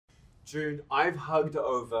June, I've hugged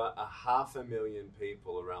over 500,000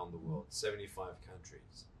 people around the world, 75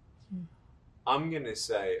 countries. Mm. I'm going to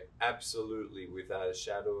say absolutely, without a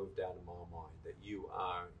shadow of doubt in my mind, that you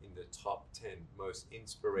are in the top 10 most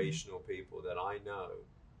inspirational people that I know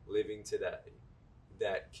living today,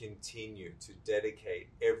 that continue to dedicate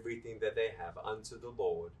everything that they have unto the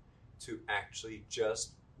Lord to actually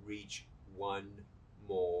just reach one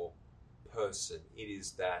more person. It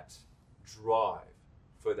is that drive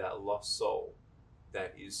for that lost soul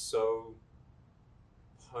that is so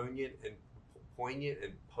poignant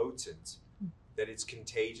and potent that it's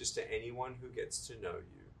contagious to anyone who gets to know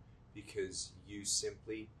you, because you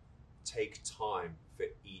simply take time for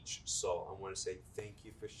each soul. I want to say thank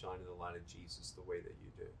you for shining the light of Jesus the way that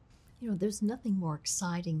you do. You know, there's nothing more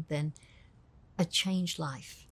exciting than a changed life.